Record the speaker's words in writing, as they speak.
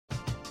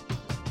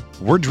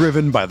We're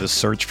driven by the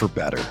search for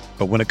better.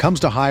 But when it comes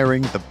to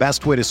hiring, the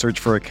best way to search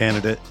for a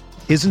candidate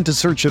isn't to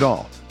search at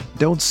all.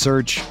 Don't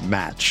search,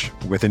 match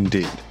with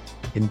Indeed.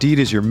 Indeed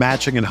is your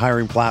matching and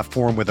hiring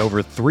platform with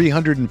over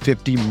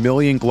 350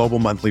 million global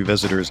monthly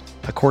visitors,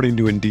 according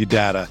to Indeed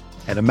data,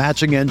 and a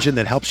matching engine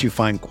that helps you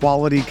find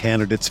quality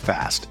candidates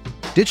fast.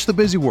 Ditch the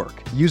busy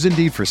work. Use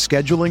Indeed for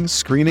scheduling,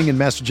 screening, and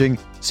messaging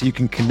so you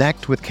can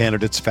connect with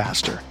candidates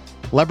faster.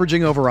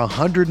 Leveraging over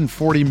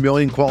 140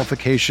 million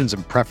qualifications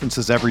and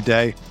preferences every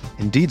day,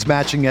 Indeed's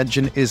matching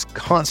engine is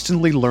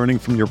constantly learning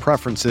from your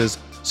preferences,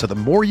 so the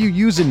more you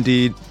use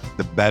Indeed,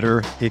 the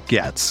better it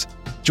gets.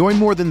 Join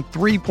more than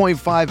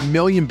 3.5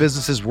 million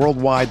businesses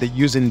worldwide that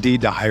use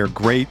Indeed to hire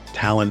great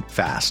talent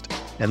fast.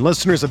 And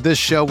listeners of this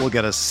show will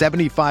get a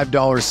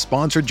 $75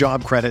 sponsored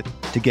job credit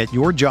to get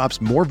your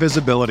jobs more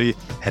visibility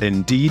at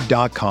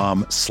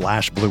Indeed.com/Blue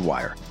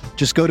Wire.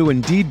 Just go to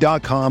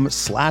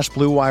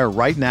Indeed.com/Blue Wire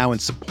right now and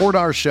support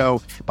our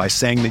show by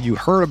saying that you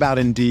heard about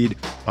Indeed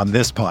on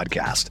this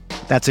podcast.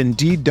 That's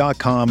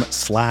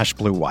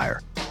Indeed.com/Blue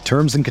Wire.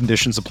 Terms and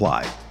conditions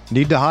apply.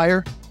 Need to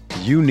hire?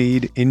 You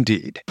need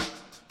Indeed.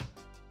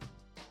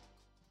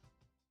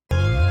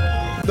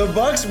 The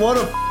Bucks won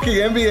a fucking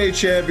NBA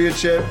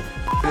championship.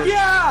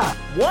 Yeah!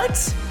 What?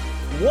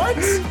 He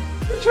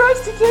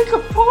tries to take a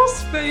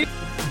pulse fake.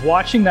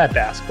 Watching that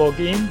basketball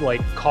game,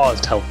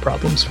 caused health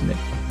problems for me.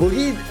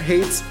 Boogie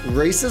hates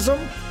racism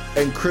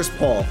and Chris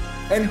Paul.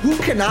 And who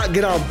cannot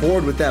get on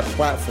board with that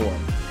platform?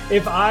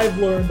 If I've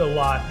learned a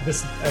lot,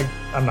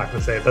 I'm not going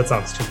to say it. That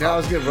sounds too I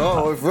was going to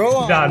roll. If roll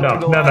on. No.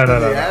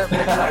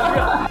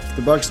 If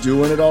the Bucks do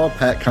win it all,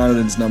 Pat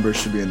Connaughton's numbers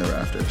should be in the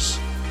rafters.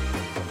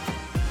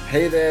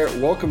 Hey there,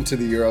 welcome to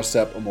the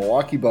Eurostep, a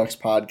Milwaukee Bucks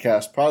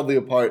podcast, proudly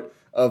a part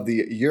of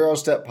the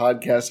Eurostep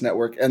Podcast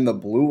Network and the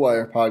Blue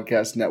Wire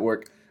Podcast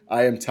Network.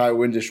 I am Ty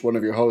Windish, one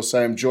of your hosts.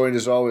 I am joined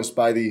as always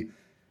by the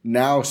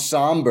now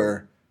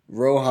somber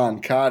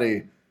Rohan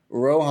Kadi.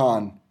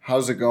 Rohan,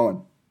 how's it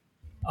going?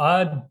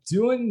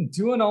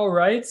 Doing all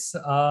right.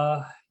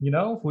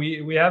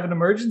 We have an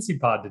emergency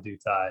pod to do,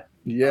 Ty.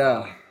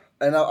 Yeah,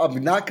 and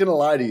I'm not going to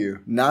lie to you,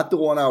 not the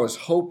one I was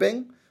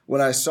hoping. When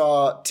I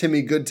saw Tim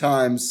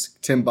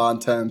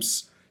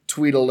Bontemps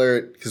tweet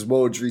alert, because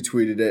Woj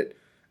retweeted it.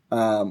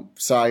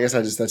 So I guess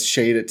that's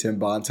shade at Tim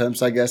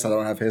Bontemps, I guess. I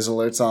don't have his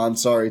alerts on.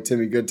 Sorry,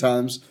 Timmy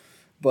Goodtimes.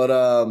 But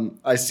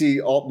I see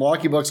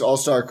Milwaukee Bucks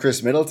All-Star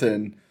Khris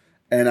Middleton,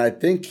 and I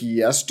think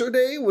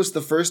yesterday was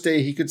the first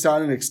day he could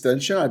sign an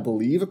extension, I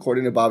believe,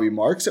 according to Bobby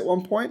Marks at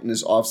one point in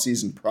his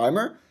offseason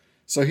primer.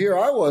 So here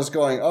I was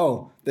going,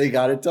 oh, they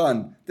got it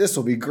done. This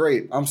will be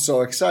great. I'm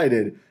so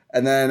excited.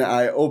 And then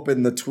I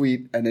opened the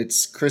tweet, and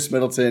it's Khris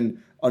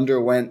Middleton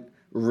underwent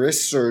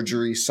wrist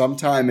surgery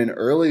sometime in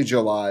early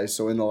July,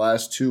 so in the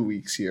last 2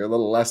 weeks here, a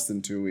little less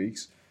than 2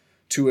 weeks,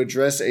 to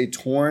address a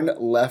torn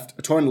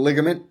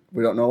ligament.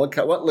 We don't know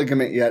what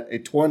ligament yet, a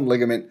torn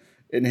ligament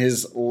in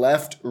his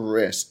left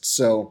wrist.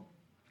 So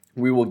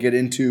we will get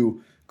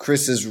into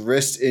Chris's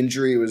wrist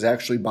injury. It was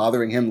actually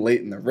bothering him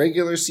late in the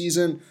regular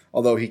season,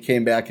 although he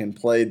came back and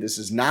played. This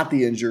is not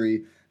the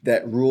injury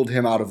that ruled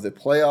him out of the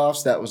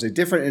playoffs. That was a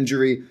different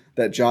injury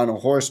that John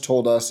Horst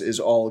told us is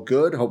all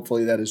good.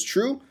 Hopefully that is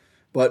true.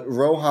 But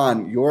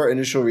Rohan, your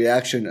initial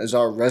reaction as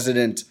our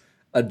resident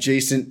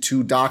adjacent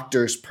to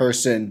doctors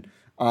person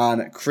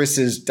on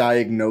Chris's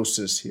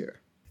diagnosis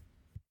here.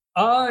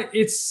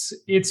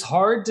 It's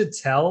hard to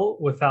tell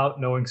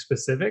without knowing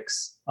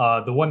specifics.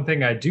 The one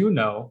thing I do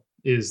know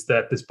is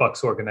that this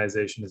Bucks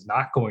organization is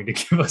not going to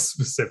give us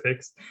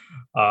specifics,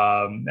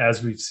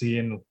 as we've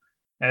seen,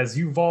 as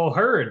you've all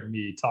heard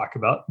me talk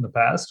about in the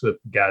past with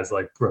guys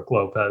like Brook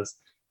Lopez,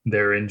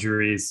 their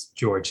injuries,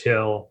 George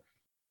Hill,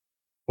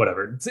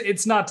 whatever.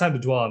 It's not time to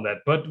dwell on that.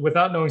 But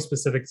without knowing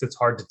specifics, it's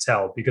hard to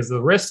tell because the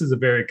wrist is a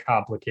very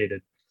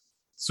complicated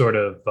sort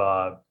of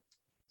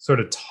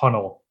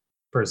tunnel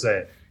per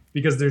se,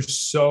 because there's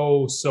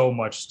so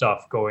much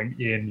stuff going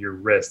in your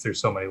wrist. There's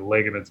so many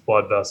ligaments,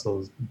 blood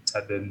vessels,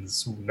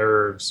 tendons,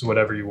 nerves,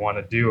 whatever you want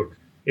to do.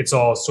 It's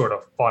all sort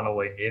of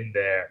funneling in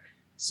there.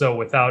 So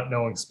without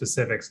knowing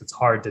specifics, it's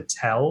hard to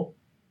tell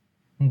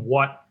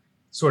what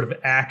sort of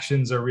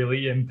actions are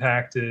really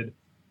impacted,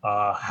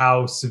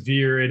 how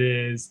severe it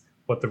is,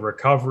 what the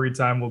recovery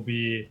time will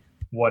be,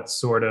 what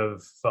sort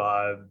of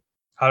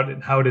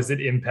how does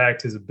it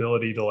impact his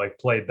ability to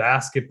play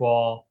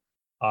basketball.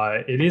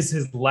 It is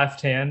his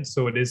left hand,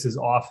 so it is his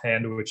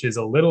offhand, which is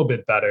a little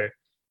bit better.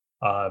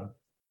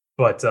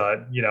 But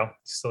you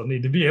still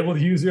need to be able to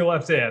use your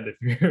left hand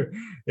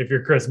if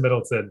you're Khris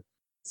Middleton.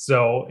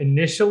 So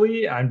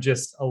initially, I'm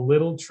just a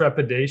little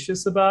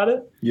trepidatious about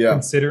it,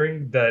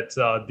 considering that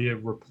the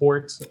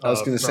report. I was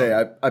going to say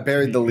I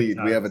buried the lead.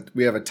 Times.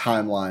 We have a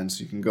timeline,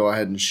 so you can go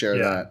ahead and share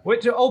that. By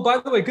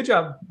the way, good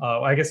job.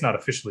 I guess not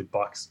officially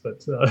Bucks,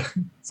 but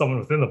someone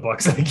within the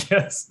Bucks, I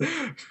guess,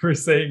 for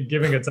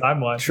giving a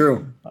timeline.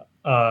 True.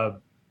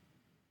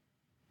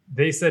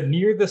 They said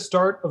near the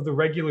start of the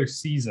regular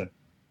season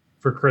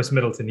for Khris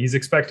Middleton. He's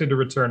expected to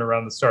return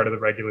around the start of the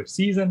regular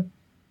season.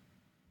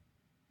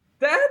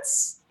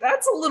 That's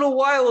a little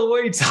while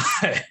away,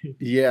 Ty.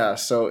 Yeah,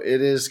 so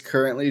it is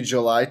currently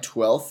July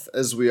 12th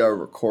as we are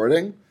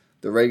recording.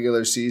 The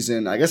regular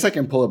season, I guess I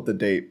can pull up the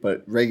date,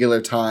 but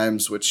regular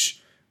times,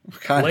 which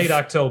late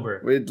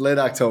October. Late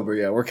October,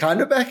 yeah. We're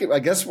kind of back. I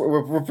guess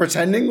we're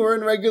pretending we're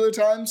in regular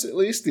times, at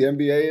least the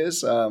NBA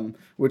is,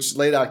 which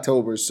late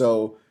October.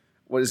 So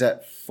what is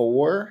that,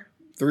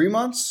 3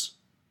 months?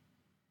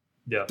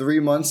 Yeah. 3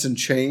 months and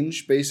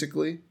change,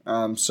 basically.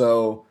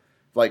 So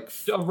like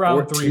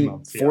around 3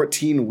 months. Yeah.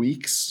 14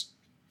 weeks,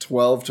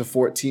 12 to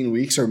 14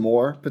 weeks or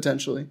more,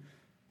 potentially.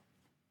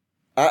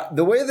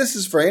 The way this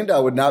is framed, I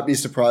would not be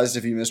surprised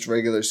if he missed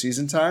regular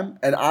season time.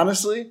 And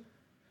honestly,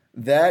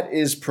 that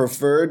is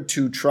preferred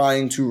to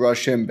trying to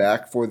rush him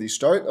back for the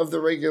start of the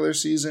regular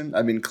season.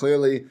 I mean,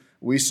 clearly,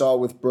 we saw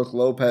with Brook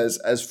Lopez,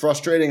 as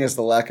frustrating as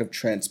the lack of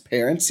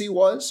transparency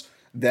was,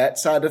 that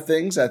side of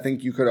things, I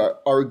think you could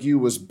argue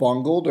was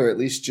bungled or at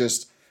least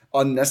just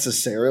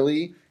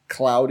unnecessarily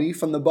cloudy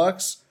from the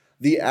Bucks.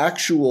 The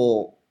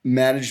actual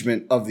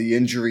management of the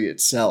injury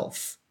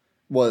itself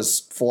was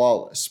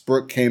flawless.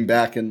 Brook came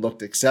back and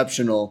looked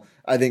exceptional.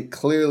 I think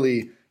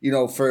clearly,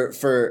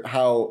 for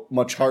how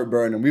much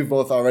heartburn, and we've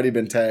both already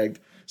been tagged,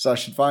 so I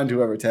should find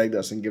whoever tagged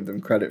us and give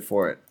them credit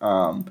for it.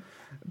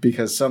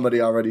 Because somebody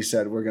already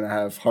said we're going to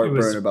have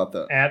heartburn about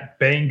the... At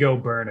Bango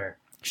Burner.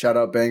 Shout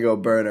out Bango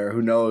Burner,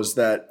 who knows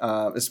that,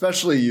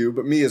 especially you,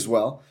 but me as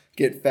well,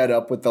 get fed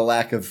up with the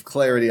lack of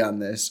clarity on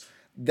this.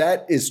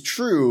 That is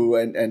true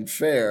and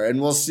fair,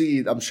 and we'll see.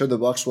 I'm sure the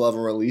Bucks will have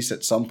a release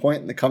at some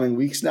point in the coming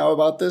weeks now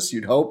about this,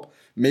 you'd hope.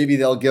 Maybe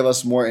they'll give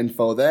us more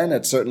info then.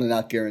 It's certainly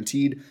not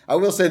guaranteed. I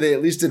will say they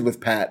at least did with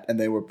Pat, and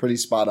they were pretty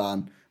spot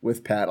on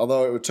with Pat,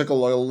 although it took a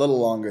little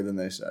longer than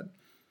they said.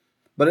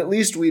 But at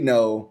least we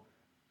know,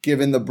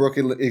 given the Brook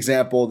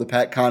example, the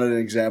Pat Connaughton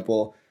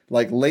example,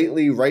 like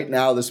lately, right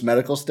now, this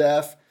medical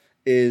staff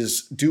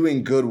is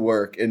doing good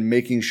work in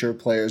making sure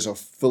players are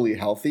fully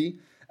healthy.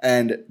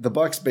 And the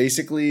Bucks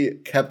basically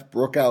kept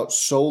Brook out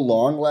so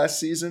long last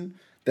season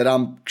that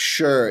I'm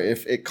sure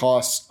if it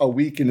costs a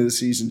week into the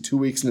season, 2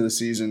 weeks into the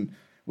season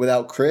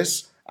without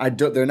Khris,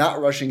 they're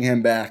not rushing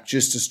him back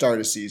just to start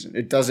a season.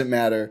 It doesn't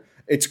matter.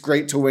 It's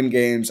great to win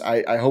games.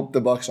 I hope the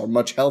Bucks are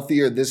much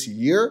healthier this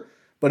year,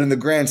 but in the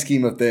grand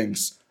scheme of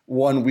things,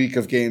 1 week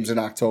of games in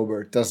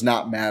October does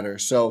not matter.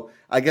 So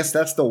I guess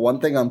that's the one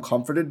thing I'm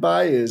comforted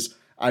by is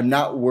I'm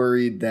not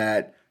worried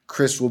that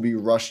Khris will be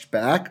rushed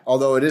back,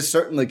 although it is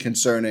certainly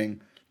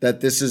concerning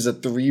that this is a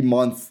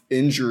 3-month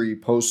injury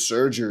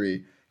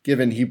post-surgery,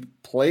 given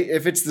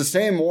if it's the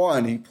same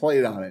one, he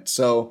played on it.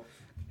 So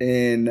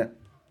in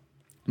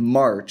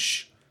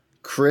March,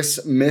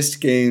 Khris missed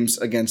games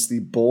against the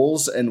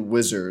Bulls and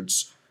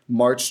Wizards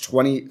March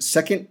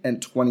 22nd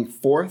and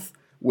 24th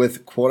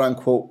with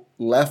quote-unquote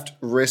left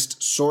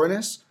wrist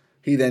soreness.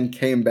 He then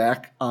came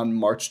back on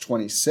March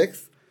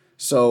 26th.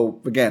 So,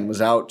 again, was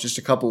out just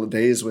a couple of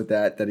days with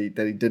that he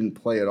didn't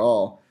play at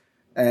all.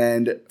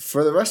 And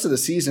for the rest of the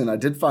season, I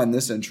did find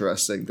this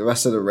interesting, the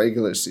rest of the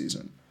regular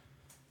season.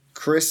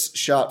 Khris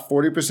shot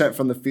 40%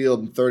 from the field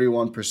and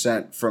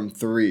 31% from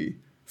three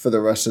for the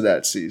rest of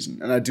that season.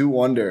 And I do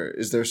wonder,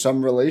 is there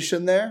some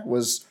relation there?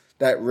 Was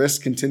that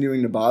wrist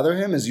continuing to bother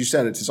him? As you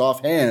said, it's his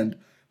offhand,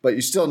 but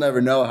you still never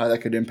know how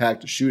that could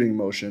impact a shooting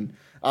motion.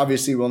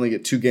 Obviously, we only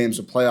get 2 games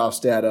of playoffs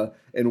data.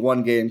 In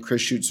one game, Khris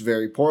shoots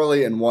very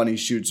poorly, and one he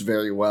shoots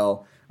very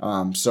well.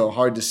 So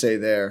hard to say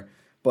there.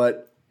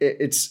 But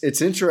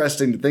it's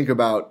interesting to think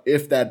about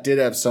if that did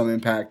have some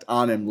impact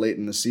on him late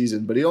in the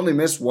season. But he only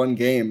missed 1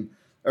 game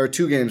or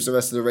 2 games the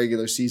rest of the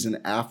regular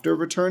season after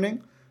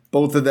returning.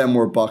 Both of them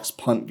were Bucks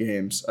punt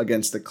games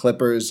against the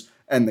Clippers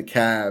and the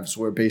Cavs,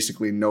 where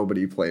basically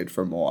nobody played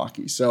for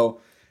Milwaukee. So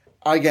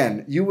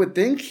again, you would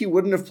think he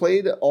wouldn't have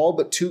played all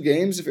but 2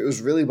 games if it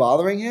was really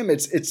bothering him.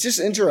 It's just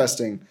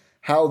interesting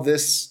how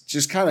this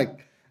just kind of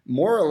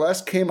more or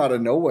less came out of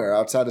nowhere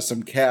outside of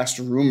some cast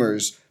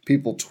rumors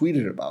people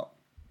tweeted about.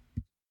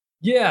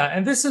 Yeah,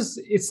 and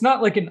it's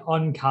not like an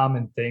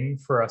uncommon thing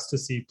for us to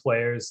see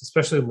players,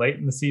 especially late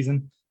in the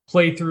season,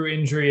 play through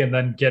injury and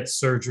then get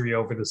surgery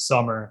over the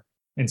summer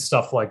and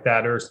stuff like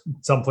that. Or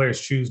some players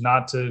choose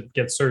not to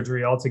get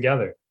surgery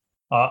altogether.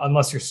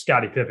 Unless you're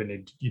Scottie Pippen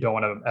and you don't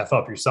want to F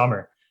up your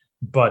summer.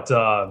 But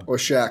or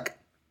Shaq.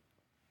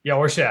 Yeah,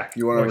 or Shaq.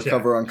 You want to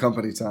recover on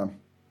company time.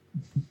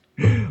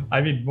 I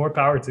mean, more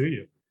power to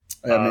you.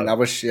 I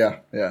wish,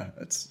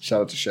 it's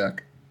shout out to Shaq.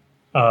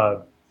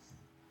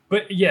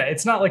 But yeah,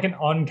 it's not like an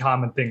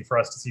uncommon thing for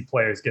us to see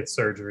players get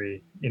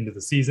surgery into the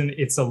season.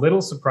 It's a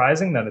little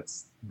surprising that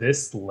it's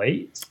this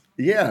late.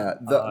 Yeah,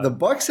 the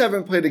Bucks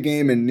haven't played a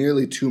game in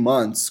nearly 2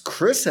 months.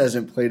 Khris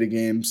hasn't played a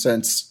game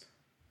since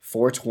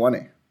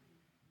 4/20.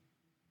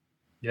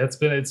 Yeah,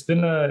 it's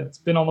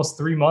been almost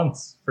 3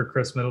 months for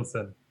Khris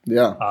Middleton.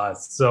 Yeah.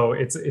 So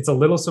it's a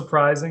little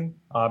surprising.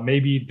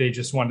 Maybe they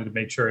just wanted to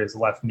make sure his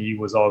left knee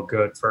was all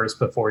good first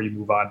before you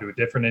move on to a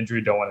different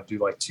injury. Don't want to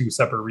do like 2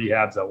 separate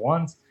rehabs at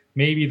once.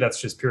 Maybe that's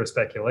just pure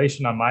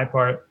speculation on my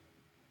part.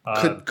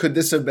 Could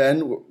this have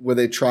been, were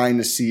they trying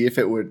to see if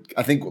it would,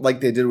 I think like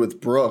they did with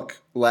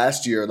Brooke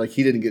last year, like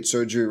he didn't get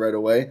surgery right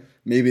away.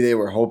 Maybe they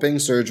were hoping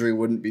surgery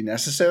wouldn't be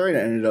necessary and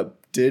it ended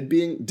up did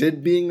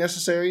being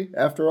necessary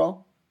after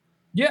all.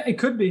 Yeah, it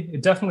could be.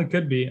 It definitely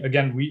could be.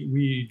 Again,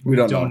 we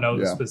don't know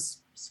the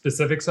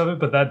specifics of it,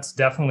 but that's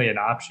definitely an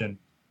option.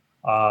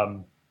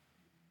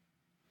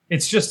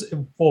 It's just,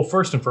 well,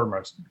 first and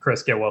foremost,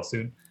 Khris, get well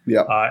soon.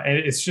 Yeah. And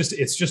it's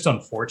just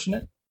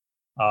unfortunate.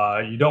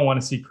 You don't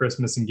want to see Khris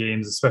missing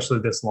games, especially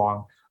this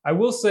long. I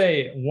will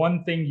say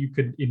one thing you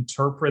could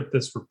interpret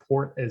this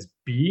report as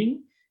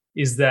being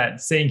is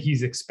that saying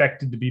he's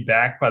expected to be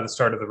back by the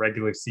start of the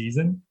regular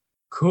season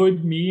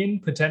could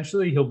mean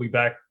potentially he'll be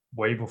back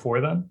way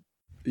before then.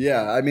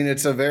 Yeah, I mean,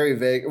 it's a very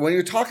vague, when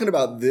you're talking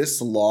about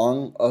this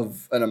long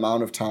of an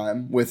amount of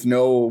time with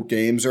no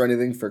games or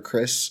anything for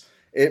Khris,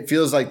 it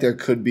feels like there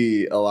could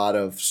be a lot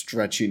of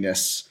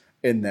stretchiness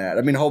in that.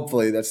 I mean,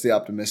 hopefully that's the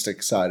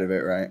optimistic side of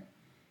it, right?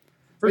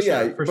 But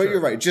you're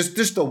right.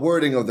 Just the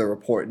wording of the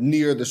report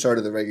near the start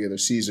of the regular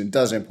season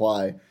does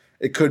imply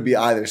it could be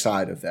either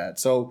side of that.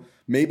 So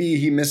maybe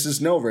he misses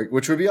Novik,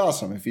 which would be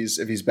awesome if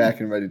he's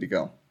back and ready to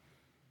go.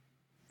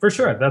 For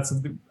sure.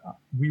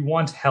 We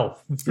want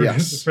health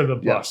for the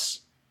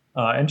Bucks.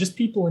 And just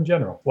people in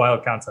general.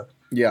 Wild concept.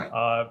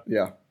 Yeah.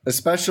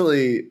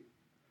 Especially,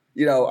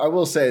 I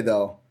will say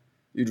though,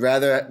 you'd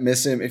rather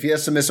miss him if he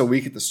has to miss a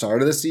week at the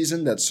start of the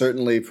season. That's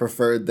certainly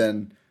preferred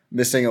than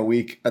missing a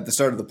week at the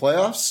start of the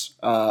playoffs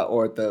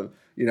or at the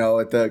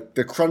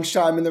crunch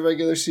time in the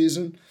regular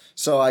season.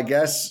 So I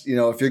guess,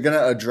 if you're going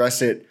to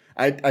address it,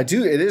 I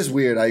do. It is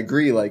weird. I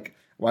agree. Like,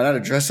 why not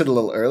address it a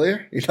little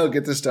earlier?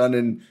 Get this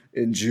done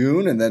in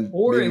June and then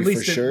or maybe at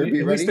least for sure be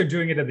ready. At least they're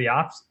doing it in the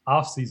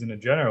off season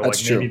in general.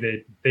 That's like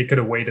maybe they could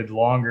have waited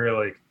longer.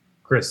 Like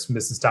Khris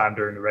misses time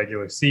during the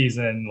regular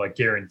season, like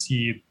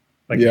guaranteed.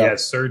 Like he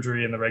has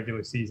surgery in the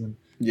regular season.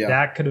 Yeah,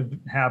 that could have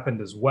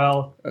happened as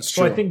well. That's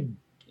true. So I think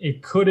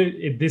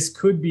this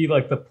could be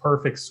like the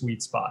perfect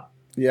sweet spot.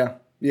 Yeah.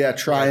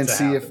 Try and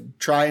see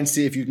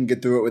if you can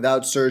get through it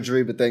without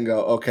surgery, but then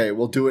go, okay,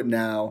 we'll do it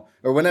now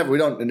or whenever.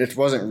 And it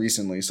wasn't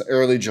recently, so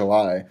early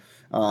July.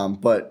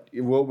 But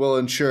we'll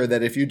ensure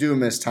that if you do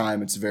miss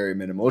time, it's very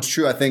minimal. It's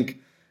true. I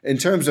think in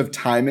terms of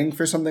timing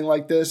for something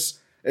like this,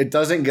 it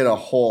doesn't get a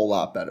whole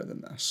lot better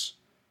than this.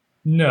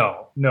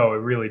 No, it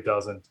really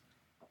doesn't.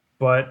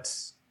 But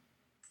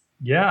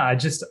yeah, I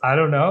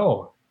don't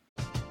know.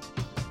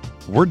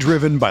 We're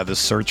driven by the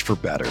search for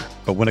better.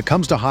 But when it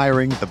comes to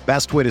hiring, the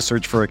best way to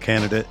search for a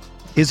candidate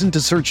isn't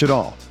to search at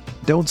all.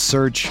 Don't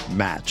search,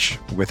 match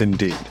with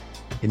Indeed.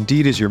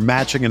 Indeed is your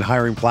matching and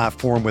hiring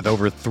platform with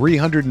over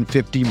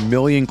 350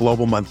 million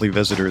global monthly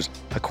visitors,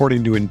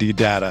 according to Indeed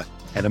data,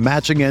 and a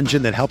matching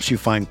engine that helps you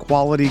find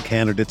quality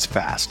candidates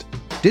fast.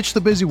 Ditch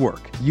the busy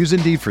work. Use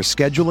Indeed for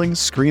scheduling,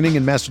 screening,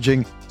 and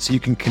messaging so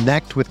you can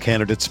connect with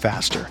candidates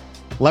faster.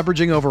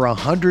 Leveraging over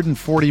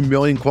 140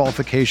 million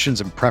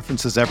qualifications and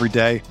preferences every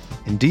day,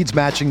 Indeed's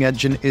matching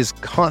engine is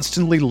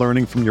constantly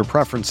learning from your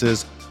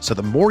preferences, so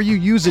the more you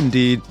use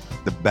Indeed,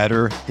 the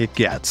better it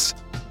gets.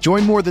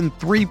 Join more than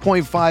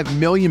 3.5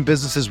 million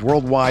businesses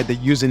worldwide that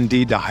use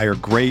Indeed to hire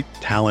great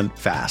talent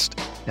fast.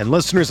 And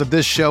listeners of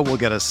this show will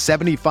get a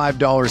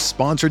 $75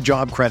 sponsored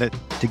job credit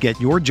to get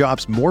your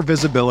jobs more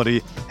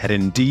visibility at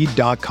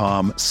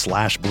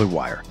Indeed.com/Blue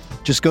Wire.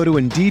 Just go to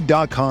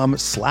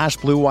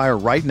Indeed.com/Blue Wire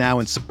right now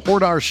and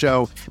support our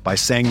show by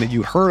saying that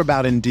you heard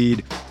about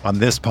Indeed on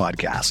this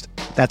podcast.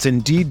 That's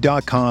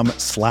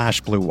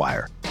Indeed.com/Blue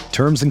Wire.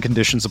 Terms and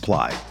conditions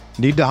apply.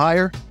 Need to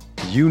hire?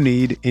 You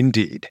need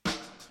Indeed.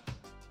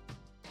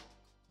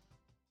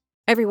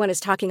 Everyone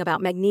is talking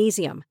about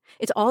magnesium.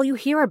 It's all you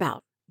hear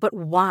about. But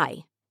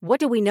why?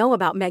 What do we know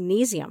about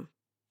magnesium?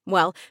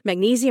 Well,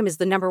 magnesium is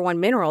the number one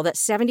mineral that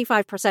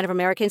 75% of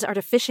Americans are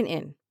deficient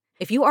in.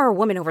 If you are a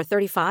woman over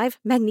 35,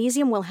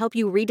 magnesium will help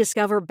you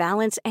rediscover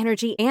balance,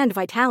 energy, and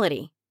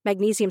vitality.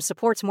 Magnesium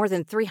supports more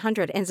than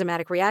 300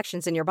 enzymatic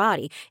reactions in your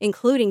body,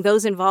 including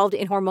those involved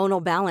in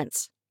hormonal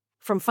balance.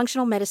 From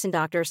functional medicine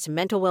doctors to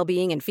mental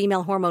well-being and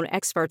female hormone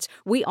experts,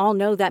 we all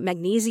know that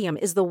magnesium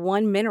is the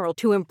one mineral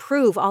to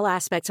improve all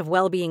aspects of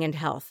well-being and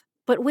health.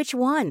 But which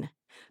one?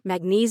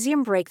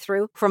 Magnesium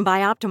Breakthrough from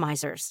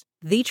Bioptimizers,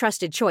 the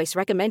trusted choice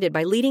recommended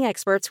by leading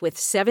experts with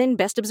 7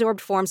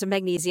 best-absorbed forms of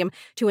magnesium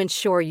to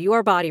ensure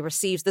your body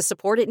receives the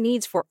support it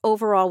needs for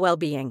overall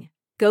well-being.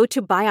 Go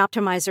to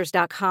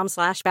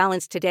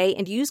bioptimizers.com/balance today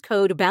and use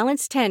code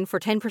BALANCE10 for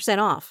 10%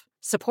 off.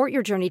 Support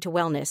your journey to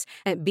wellness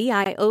at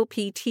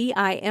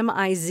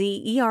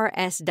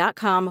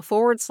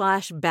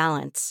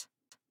bioptimizers.com/balance.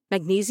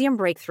 Magnesium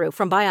Breakthrough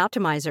from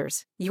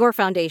Bioptimizers, your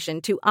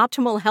foundation to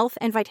optimal health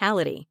and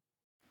vitality.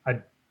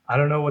 I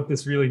don't know what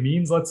this really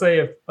means. Let's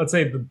say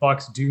the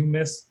Bucks do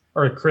miss,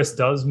 or Khris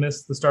does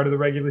miss the start of the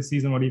regular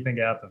season. What do you think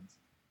happens?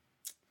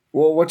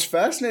 Well, what's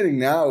fascinating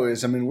now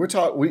is, I mean,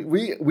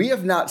 we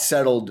have not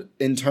settled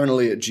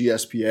internally at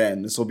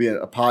GSPN. This will be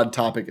a pod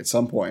topic at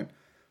some point.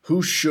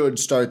 Who should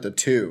start the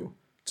 2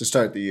 to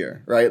start the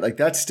year, right? Like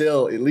that's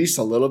still at least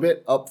a little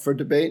bit up for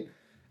debate.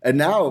 And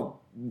now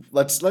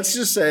let's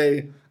just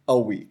say a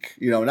week,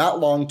 not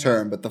long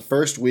term, but the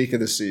first week of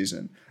the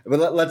season.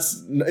 But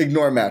let's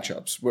ignore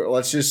matchups.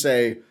 Let's just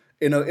say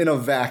in a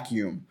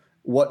vacuum,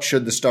 what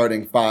should the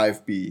starting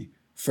five be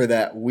for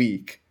that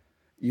week?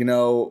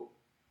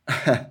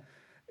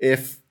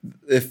 If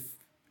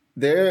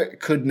there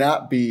could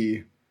not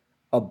be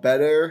a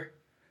better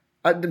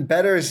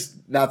is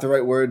not the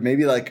right word,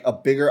 maybe like a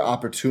bigger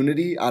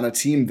opportunity on a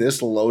team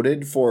this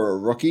loaded for a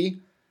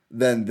rookie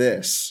than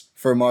this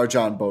for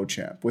Marjon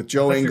Beauchamp with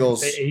Joe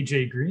Ingles.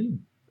 AJ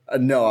Green.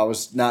 No, I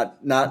was not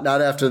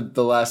after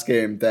the last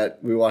game that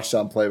we watched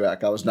on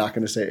playback. I was not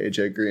going to say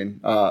AJ Green.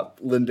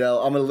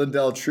 Lindell, I'm a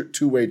Lindell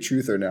two-way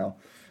truther now.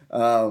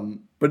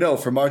 But no,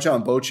 for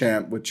Marjon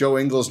Beauchamp with Joe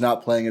Ingles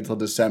not playing until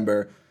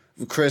December,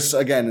 Khris,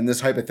 again, in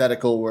this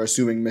hypothetical, we're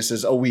assuming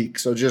misses a week.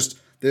 So just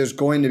there's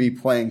going to be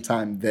playing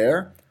time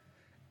there.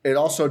 It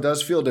also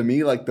does feel to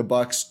me like the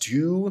Bucks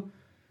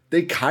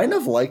they kind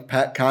of like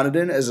Pat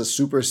Connaughton as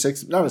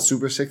a not a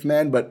super sixth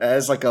man, but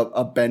as like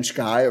a bench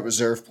guy, a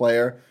reserve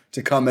player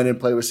to come in and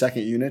play with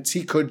second units.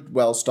 He could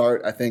well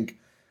start, I think,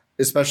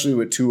 especially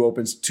with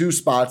two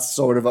spots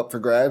sort of up for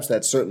grabs.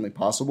 That's certainly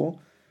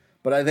possible.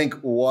 But I think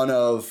one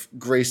of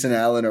Grayson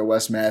Allen or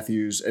Wes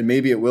Matthews, and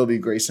maybe it will be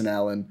Grayson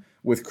Allen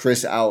with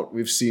Khris out.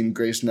 We've seen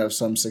Grayson have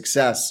some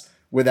success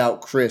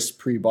without Khris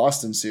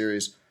pre-Boston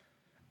series.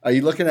 Are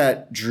you looking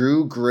at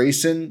Drew,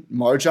 Grayson,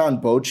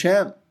 Marjon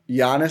Beauchamp,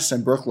 Giannis,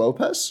 and Brook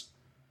Lopez?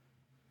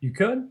 You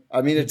could.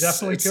 I mean, it's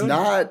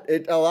not.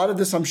 A lot of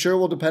this, I'm sure,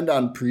 will depend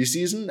on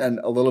preseason and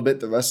a little bit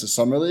the rest of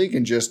Summer League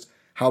and just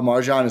how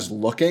Marjon is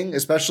looking.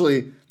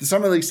 Especially the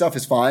Summer League stuff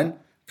is fine.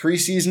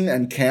 Preseason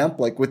and camp,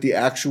 like with the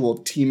actual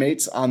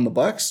teammates on the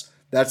Bucks,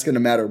 that's going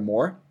to matter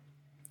more.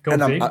 Go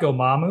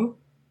Mamu.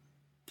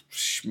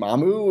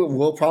 Mamu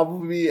will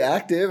probably be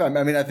active. I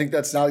mean, I think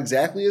that's not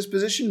exactly his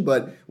position,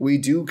 but we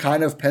do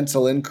kind of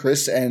pencil in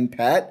Khris and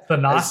Pat.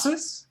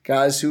 Thanasis?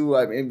 Guys who,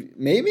 I mean,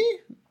 maybe?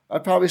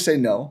 I'd probably say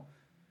no.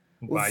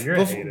 Wow, you're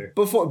a hater.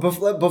 Before,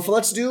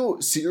 let's do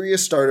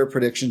serious starter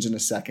predictions in a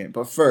second.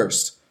 But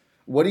first,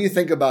 what do you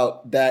think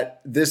about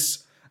that?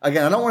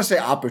 Again, I don't want to say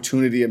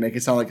opportunity and make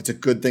it sound like it's a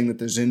good thing that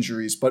there's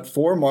injuries, but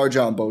for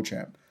Marjon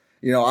Beauchamp,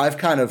 I've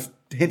kind of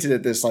hinted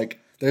at this, like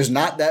there's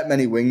not that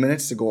many wing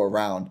minutes to go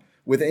around.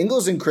 With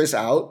Ingles and Khris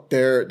out,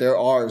 there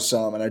are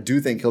some, and I do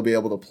think he'll be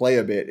able to play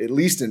a bit, at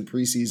least in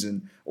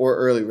preseason or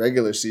early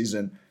regular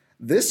season.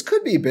 This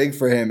could be big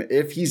for him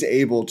if he's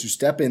able to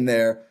step in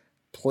there,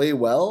 play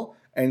well,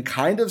 and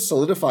kind of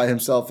solidify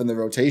himself in the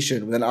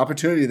rotation with an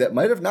opportunity that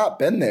might have not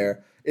been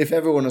there if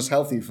everyone was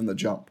healthy from the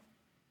jump.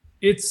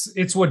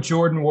 It's what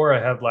Jordan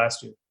Nwora had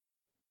last year.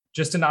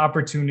 Just an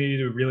opportunity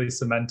to really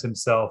cement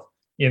himself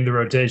in the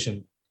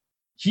rotation.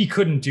 He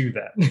couldn't do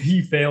that.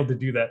 He failed to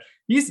do that.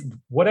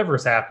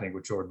 Whatever's happening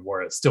with Jordan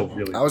Nwora is still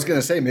really I was going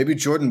to say, maybe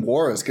Jordan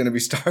Nwora is going to be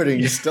starting.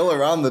 He's still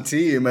around the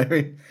team. I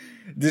mean,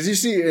 did you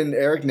see in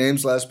Eric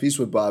Name's last piece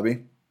with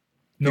Bobby?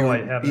 No, I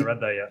haven't read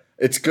that yet.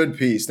 It's a good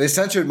piece. They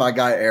censored my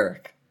guy,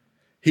 Eric.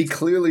 He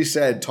clearly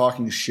said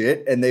talking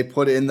shit, and they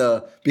put in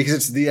because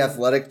it's The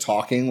Athletic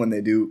talking when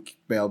they do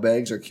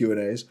mailbags or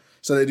Q&As.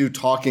 So they do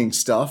talking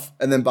stuff,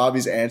 and then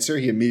Bobby's answer,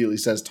 he immediately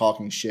says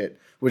talking shit,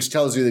 which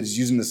tells you that he's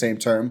using the same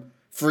term.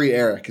 Free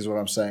Eric is what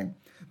I'm saying.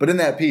 But in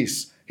that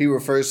piece, he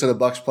refers to the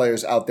Bucks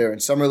players out there in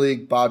Summer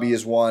League. Bobby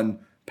is one,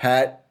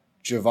 Pat,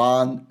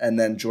 Javon, and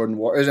then Jordan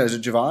Nwora. Is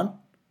it Javon?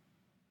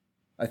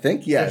 I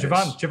think, yeah.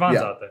 Javon's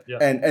out there, yeah.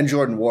 And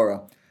Jordan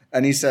Nwora.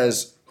 And he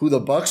says who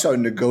the Bucks are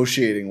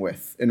negotiating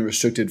with in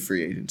restricted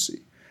free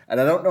agency. And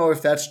I don't know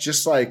if that's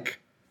just like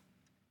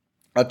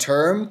a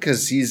term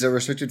because he's a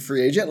restricted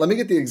free agent. Let me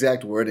get the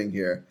exact wording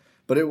here.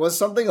 But it was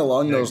something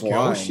along those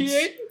lines.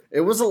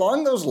 It was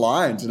along those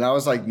lines. And I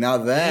was like, now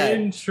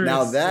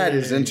that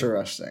is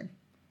interesting.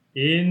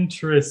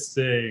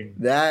 Interesting.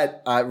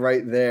 That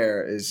right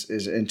there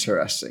is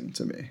interesting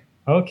to me.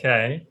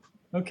 Okay,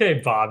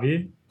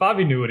 Bobby.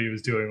 Bobby knew what he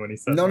was doing when he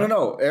said that.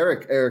 No.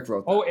 Eric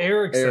wrote that. Oh,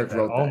 Eric wrote that.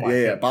 Oh, my God.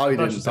 Yeah. Bobby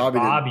didn't.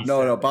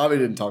 Bobby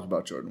didn't talk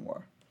about Jordan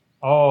Nwora.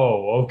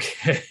 Oh,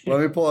 okay.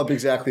 Let me pull up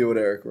exactly what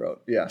Eric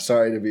wrote. Yeah,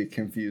 sorry to be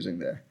confusing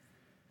there.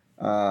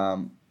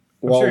 I'm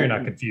sure you're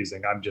not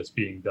confusing. I'm just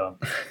being dumb.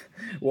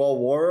 While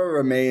Nwora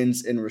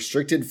remains in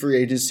restricted free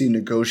agency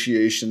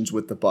negotiations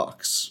with the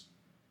Bucks.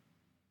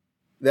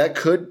 That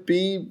could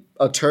be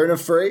a turn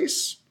of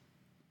phrase.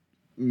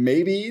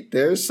 Maybe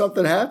there's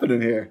something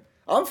happening here.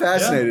 I'm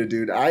fascinated,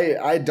 dude.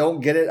 I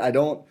don't get it.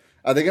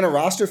 Are they going to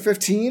roster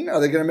 15? Are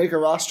they going to make a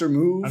roster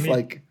move? I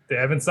mean, they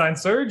haven't signed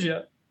Serge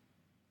yet.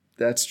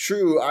 That's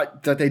true.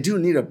 That they do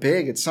need a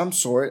big at some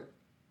sort.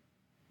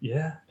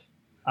 Yeah.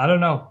 I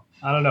don't know.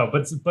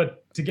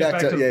 But to get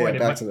back to the point,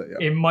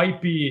 it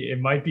might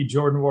be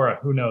Jordan Nwora.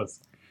 Who knows?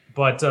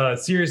 But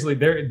seriously,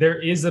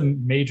 there is a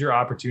major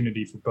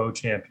opportunity for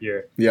Beauchamp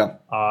here. Yeah.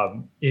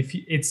 If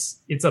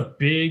it's a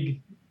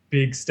big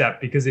step,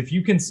 because if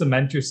you can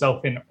cement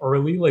yourself in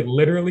early, like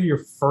literally your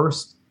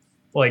first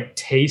like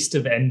taste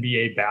of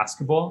NBA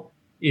basketball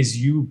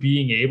is you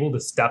being able to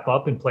step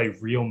up and play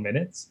real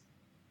minutes,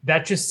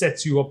 that just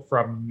sets you up for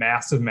a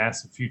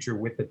massive future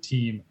with the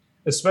team.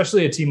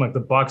 especially a team like the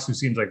Bucks, who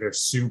seems like they're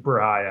super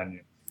high on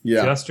you.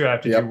 Yeah. Just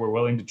drafted you. We're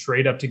willing to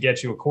trade up to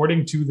get you,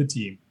 according to the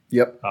team.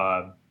 Yep.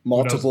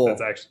 Multiple who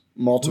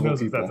knows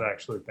people. if that's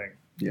actually a thing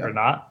or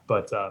not,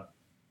 but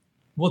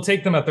we'll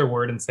take them at their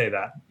word and say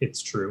that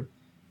it's true.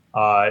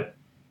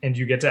 And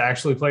you get to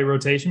actually play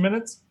rotation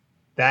minutes.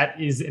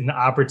 That is an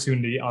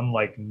opportunity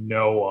unlike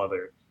no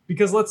other.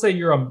 Because let's say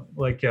you're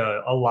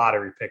a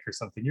lottery pick or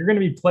something. You're going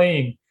to be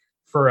playing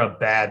for a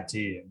bad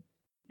team.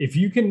 If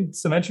you can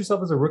cement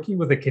yourself as a rookie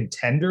with a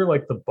contender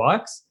like the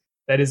Bucks,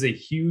 that is a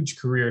huge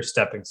career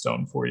stepping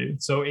stone for you.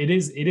 So it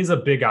is a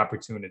big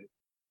opportunity.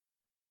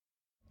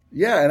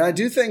 Yeah, and I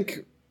do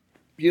think,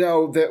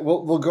 that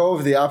we'll go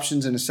over the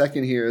options in a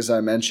second here, as I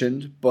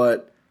mentioned.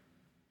 But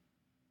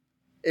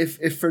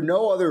if for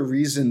no other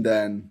reason,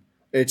 then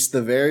it's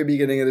the very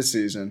beginning of the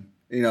season.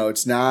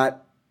 It's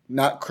not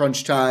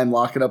crunch time,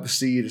 locking up a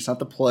seed. It's not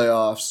the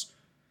playoffs.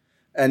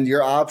 And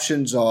your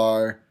options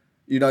are,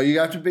 you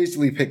have to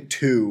basically pick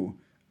two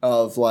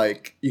of,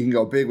 you can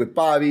go big with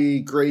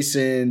Bobby,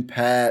 Grayson,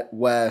 Pat,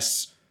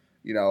 Wes,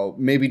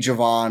 maybe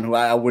Javon, who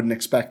I wouldn't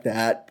expect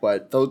that,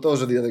 but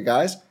those are the other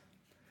guys.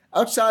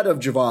 Outside of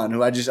Javon,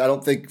 who I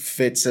don't think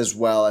fits as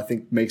well, I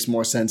think makes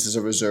more sense as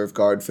a reserve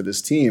guard for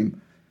this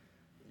team.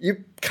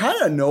 You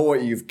kind of know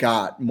what you've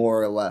got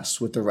more or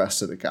less with the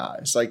rest of the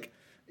guys.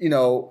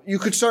 You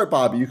could start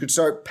Bobby, you could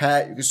start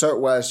Pat, you could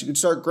start Wes, you could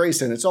start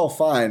Grayson. It's all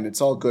fine.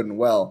 It's all good and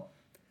well.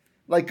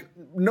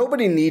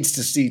 Nobody needs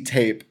to see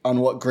tape on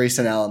what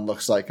Grayson Allen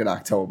looks like in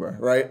October,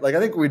 right? I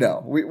think we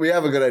know. We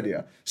have a good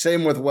idea.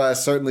 Same with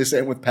Wes, certainly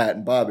same with Pat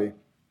and Bobby.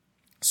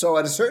 So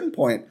at a certain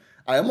point,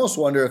 I almost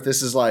wonder if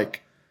this is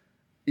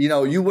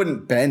you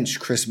wouldn't bench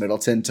Khris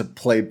Middleton to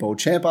play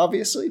Beauchamp,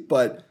 obviously,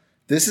 but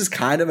this is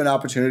kind of an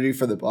opportunity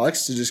for the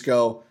Bucks to just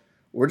go,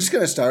 we're just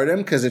going to start him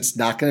because it's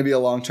not going to be a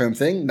long-term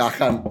thing. Knock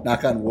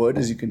on wood,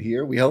 as you can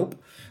hear, we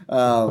hope.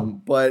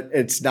 But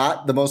it's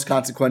not the most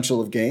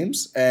consequential of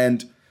games,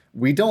 and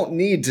we don't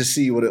need to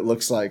see what it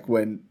looks like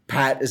when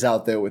Pat is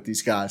out there with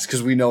these guys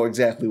because we know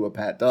exactly what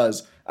Pat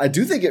does. I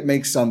do think it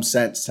makes some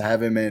sense to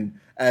have him in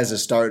as a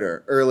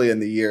starter early in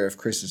the year if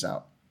Khris is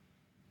out.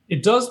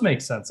 It does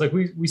make sense.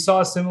 We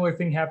saw a similar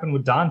thing happen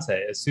with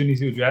Dante. As soon as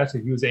he was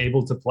drafted, he was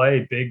able to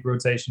play big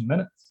rotation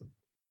minutes.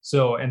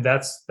 So, and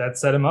that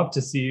set him up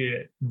to see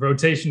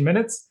rotation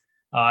minutes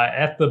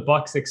at the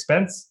Bucks'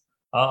 expense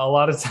a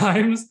lot of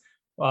times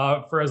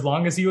for as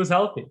long as he was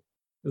healthy.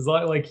 It's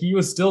like he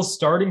was still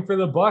starting for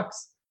the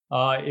Bucks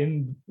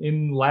in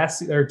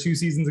last or 2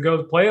 seasons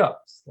ago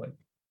playoffs.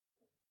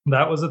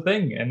 That was a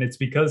thing, and it's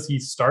because he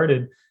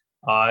started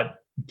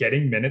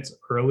getting minutes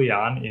early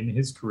on in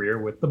his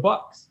career with the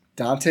Bucks.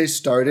 Dante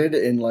started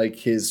in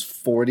his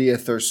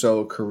 40th or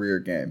so career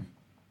game.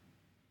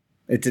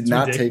 It did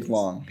not take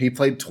long. He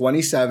played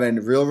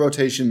 27 real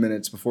rotation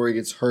minutes before he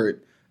gets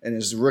hurt in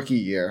his rookie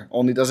year.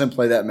 Only doesn't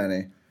play that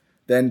many.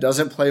 Then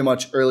doesn't play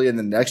much early in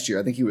the next year.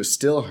 I think he was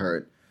still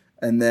hurt.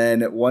 And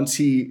then once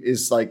he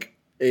is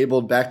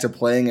able back to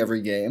playing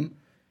every game,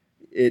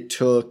 it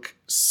took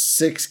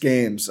 6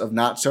 games of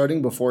not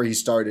starting before he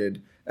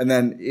started. And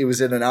then it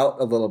was in and out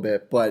a little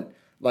bit. But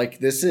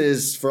this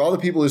is, for all the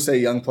people who say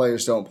young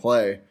players don't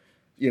play,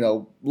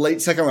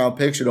 late second round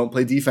picks who don't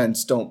play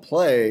defense don't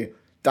play.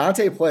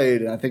 Dante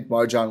played, and I think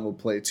Marjan will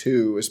play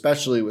too,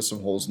 especially with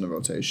some holes in the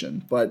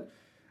rotation. But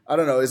I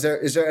don't know. Is there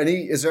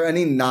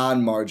any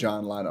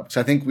non-Marjan lineup? Because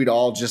I think we'd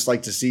all just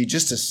like to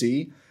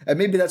see, and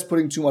maybe that's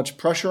putting too much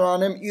pressure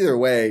on him. Either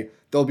way,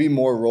 there'll be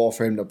more role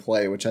for him to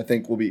play, which I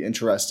think will be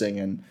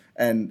interesting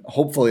and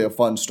hopefully a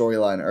fun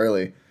storyline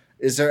early.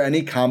 Is there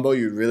any combo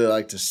you'd really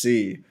like to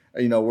see?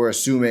 We're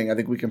assuming, I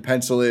think we can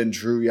pencil in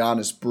Drew,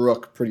 Giannis,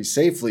 Brook pretty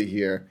safely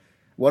here.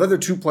 What other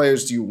 2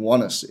 players do you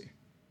want to see?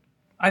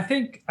 I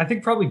think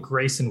probably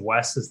Grayson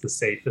West is the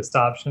safest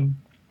option.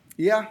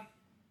 Yeah.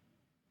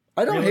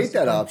 I don't hate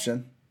that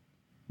option.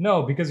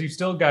 No, because you've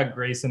still got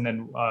Grayson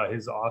and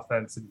his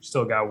offense, and you've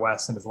still got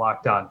West and his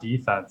lockdown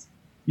defense.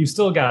 You've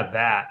still got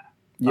that.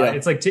 Yeah.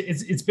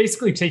 It's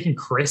basically taking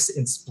Khris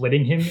and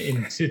splitting him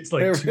into it 2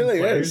 really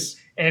players. Is.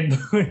 And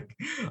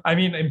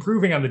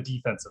improving on the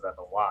defensive end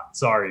a lot.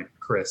 Sorry,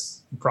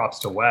 Khris. Props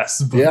to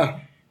Wes. But,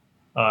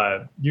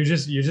 yeah. You're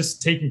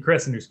just taking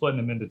Khris and you're splitting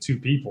him into 2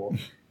 people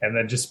and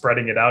then just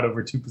spreading it out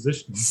over 2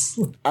 positions.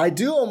 I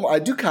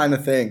do kind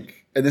of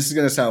think, and this is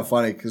going to sound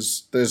funny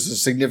because there's a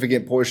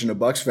significant portion of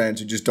Bucks fans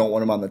who just don't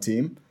want him on the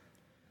team.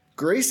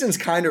 Grayson's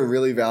kind of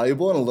really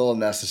valuable and a little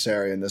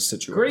necessary in this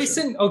situation.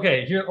 Grayson,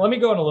 okay, here, let me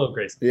go on a little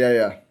Grayson.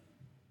 Yeah.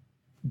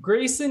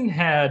 Grayson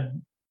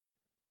had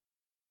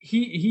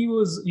he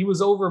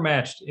was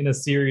overmatched in a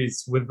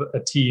series with a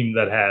team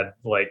that had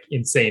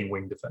insane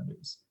wing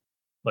defenders.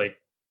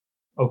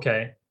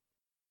 Okay.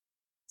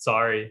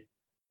 Sorry.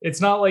 It's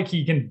not like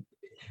he can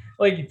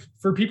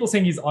for people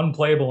saying he's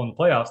unplayable in the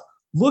playoffs,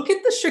 look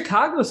at the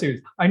Chicago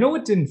series. I know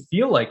it didn't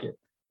feel like it,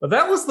 but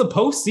that was the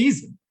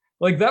postseason.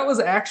 That was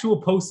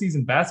actual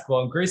postseason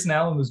basketball, and Grayson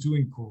Allen was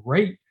doing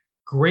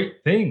great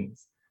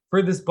things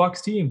for this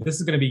Bucks team. This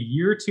is going to be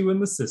year 2 in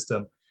the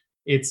system.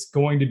 It's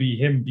going to be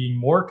him being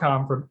more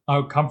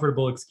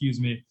comfortable,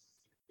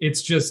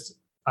 it's just,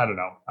 I don't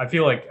know. I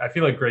feel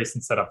like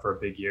Grayson's set up for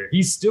a big year.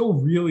 He's still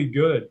really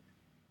good.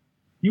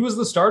 He was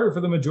the starter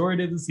for the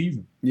majority of the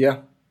season.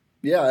 Yeah.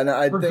 Yeah, and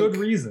I for think, good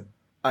reason.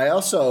 I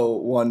also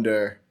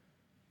wonder,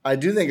 I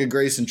do think a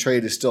Grayson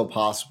trade is still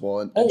possible.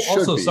 And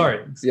should also, be.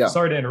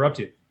 sorry to interrupt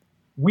you.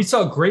 We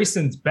saw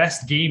Grayson's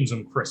best games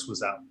when Khris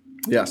was out.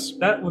 Yes.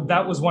 That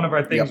was one of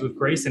our things with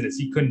Grayson is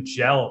he couldn't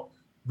gel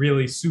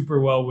really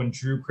super well when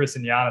Drew, Khris,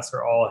 and Giannis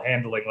are all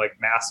handling like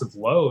massive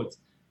loads.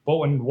 But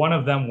when one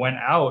of them went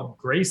out,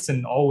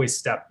 Grayson always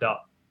stepped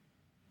up.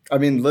 I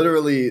mean,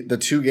 literally the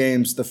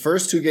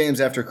first 2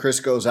 games after Khris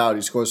goes out,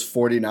 he scores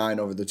 49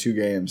 over the 2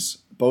 games,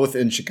 both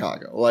in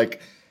Chicago.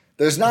 Like,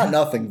 there's not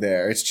nothing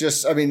there. It's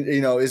just, I mean,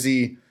 is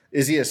he a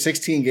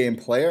 16-game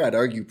player? I'd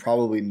argue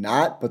probably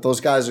not, but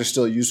those guys are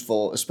still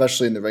useful,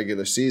 especially in the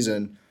regular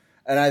season.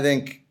 And I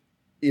think,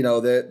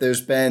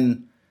 there's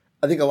been,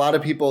 I think a lot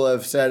of people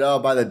have said,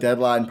 by the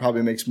deadline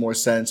probably makes more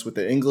sense with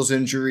the Ingles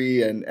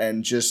injury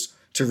and just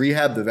to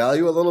rehab the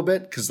value a little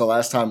bit, because the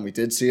last time we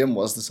did see him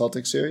was the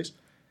Celtics series.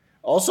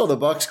 Also, the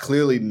Bucks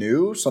clearly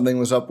knew something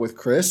was up with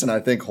Khris, and I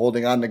think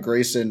holding on to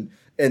Grayson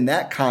in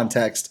that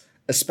context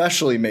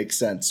especially makes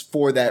sense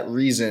for that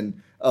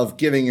reason of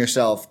giving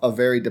yourself a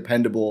very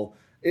dependable,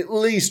 at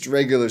least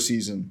regular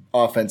season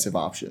offensive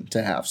option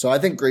to have. So I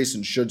think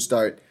Grayson should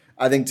start.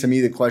 I think to me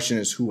the question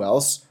is who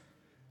else?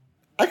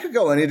 I could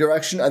go any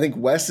direction. I think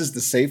Wes is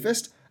the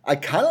safest. I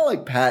kind of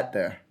like Pat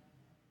there.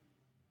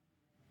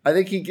 I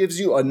think he gives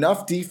you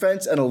enough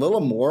defense and a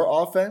little more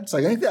offense.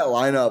 Like, I think that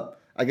lineup,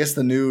 I guess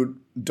the new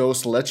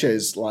Dos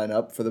Leches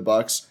lineup for the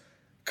Bucks,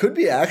 could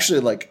be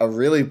actually like a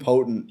really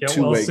potent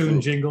two-way soon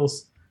group.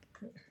 Jingles.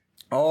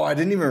 Oh, I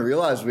didn't even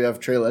realize we have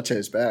Trey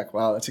Leches back.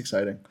 Wow, that's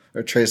exciting.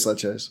 Or Trace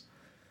Leches.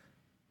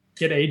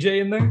 Get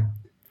AJ in there.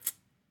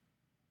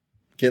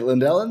 Get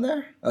Lindell in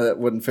there? That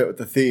wouldn't fit with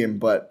the theme,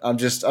 but I'm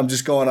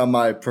just going on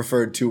my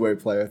preferred two-way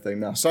player thing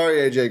now. Sorry,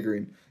 AJ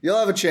Green. You'll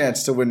have a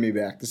chance to win me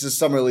back. This is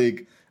Summer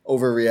League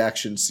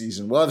overreaction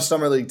season. We'll have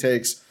Summer League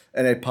takes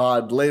and a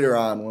pod later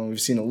on when we've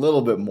seen a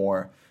little bit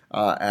more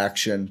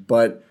action.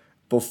 But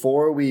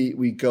before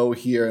we go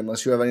here,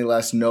 unless you have any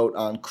last note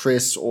on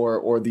Khris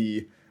or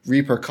the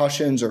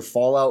repercussions or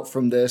fallout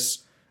from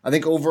this, I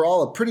think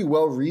overall a pretty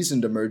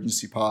well-reasoned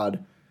emergency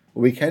pod.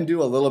 We can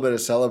do a little bit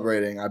of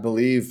celebrating. I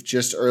believe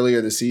just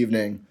earlier this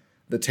evening,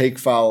 the take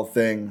foul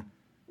thing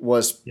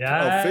was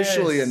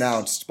officially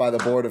announced by the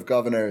Board of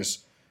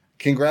Governors.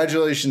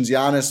 Congratulations,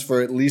 Giannis,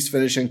 for at least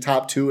finishing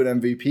top 2 at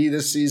MVP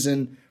this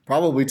season,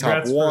 probably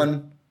top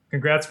 1.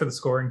 Congrats for the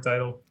scoring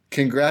title.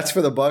 Congrats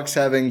for the Bucks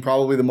having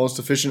probably the most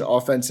efficient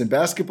offense in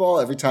basketball.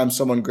 Every time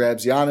someone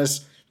grabs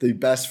Giannis, the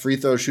best free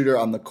throw shooter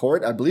on the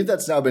court. I believe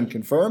that's now been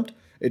confirmed.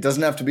 It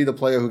doesn't have to be the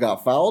player who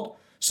got fouled.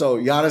 So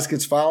Giannis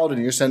gets fouled,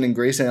 and you're sending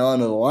Grayson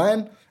Allen to the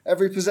line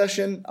every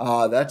possession.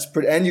 That's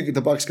pretty, and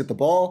the Bucks get the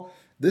ball.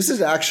 This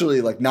is actually,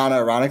 like,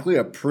 non-ironically,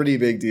 a pretty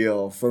big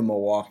deal for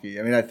Milwaukee.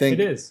 I mean, I think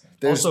it is.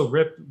 Also,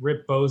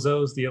 rip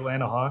Bozos, the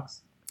Atlanta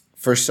Hawks,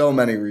 for so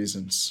many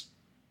reasons.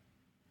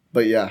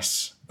 But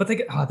yes, but they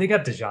got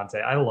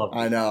DeJounte. I love.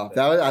 I know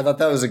I thought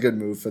that was a good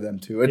move for them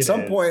too. At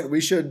some point,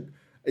 we should.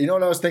 You know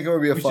what I was thinking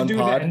would be a fun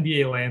pod? An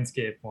NBA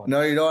landscape one.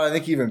 No, you know what I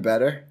think even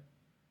better.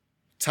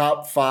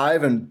 Top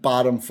 5 and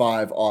bottom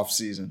 5 off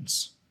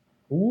seasons.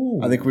 Ooh.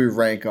 I think we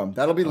rank them.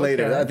 That'll be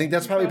later. I think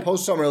that's probably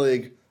post Summer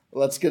League.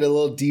 Let's get a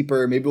little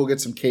deeper. Maybe we'll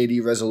get some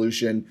KD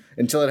resolution.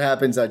 Until it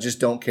happens, I just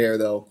don't care,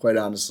 though, quite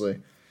honestly.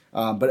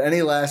 But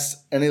any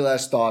last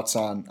thoughts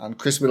on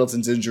Khris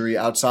Middleton's injury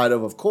outside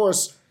of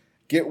course,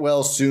 get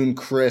well soon,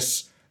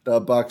 Khris.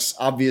 The Bucks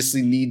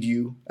obviously need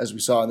you, as we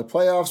saw in the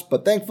playoffs,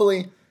 but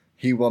thankfully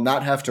he will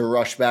not have to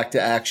rush back to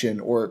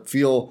action or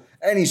feel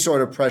any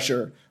sort of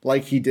pressure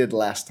like he did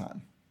last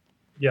time.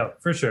 Yeah,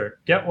 for sure.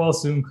 Get well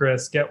soon,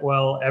 Khris. Get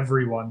well,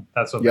 everyone.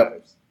 That's what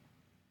matters.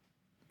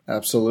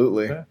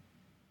 Absolutely. Okay.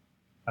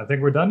 I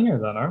think we're done here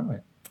then, aren't we?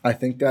 I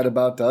think that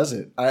about does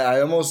it.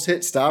 I almost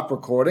hit stop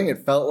recording.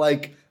 It felt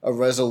like a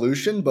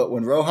resolution, but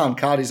when Rohan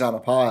Kadi's on a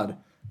pod,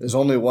 there's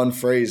only one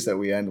phrase that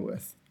we end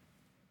with.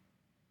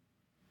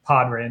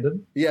 Pod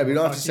random. Yeah, we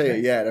don't have to say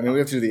it yet. I mean, we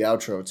have to do the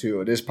outro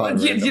too. It is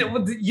pod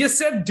random. You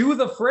said do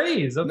the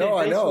phrase. Okay, no,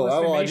 I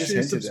know. Make sure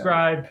you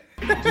subscribe.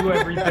 Do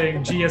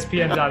everything.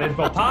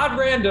 GSPN.info. Pod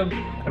random.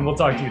 And we'll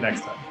talk to you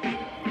next time.